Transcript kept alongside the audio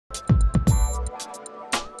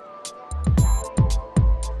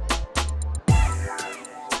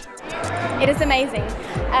is amazing.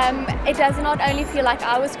 It does not only feel like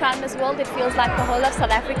I was crowned Miss World, it feels like the whole of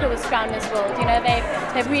South Africa was crowned Miss World. You know,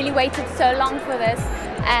 they've really waited so long for this,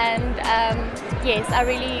 and yes, I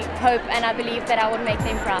really hope and I believe that I would make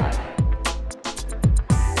them proud.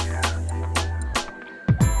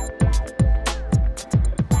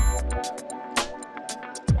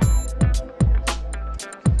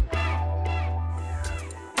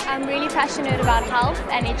 I'm really passionate about health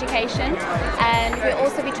and education, and we'll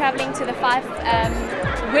also be traveling to the 5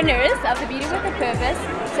 winners of the Beauty with a Purpose,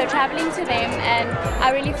 so traveling to them, and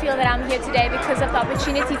I really feel that I'm here today because of the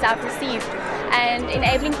opportunities I've received, and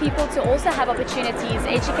enabling people to also have opportunities,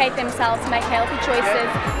 educate themselves, make healthy choices,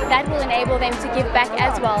 that will enable them to give back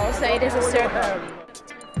as well, so it is a circle.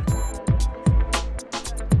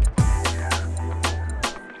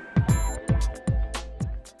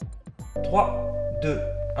 3, 2,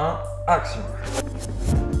 1, action.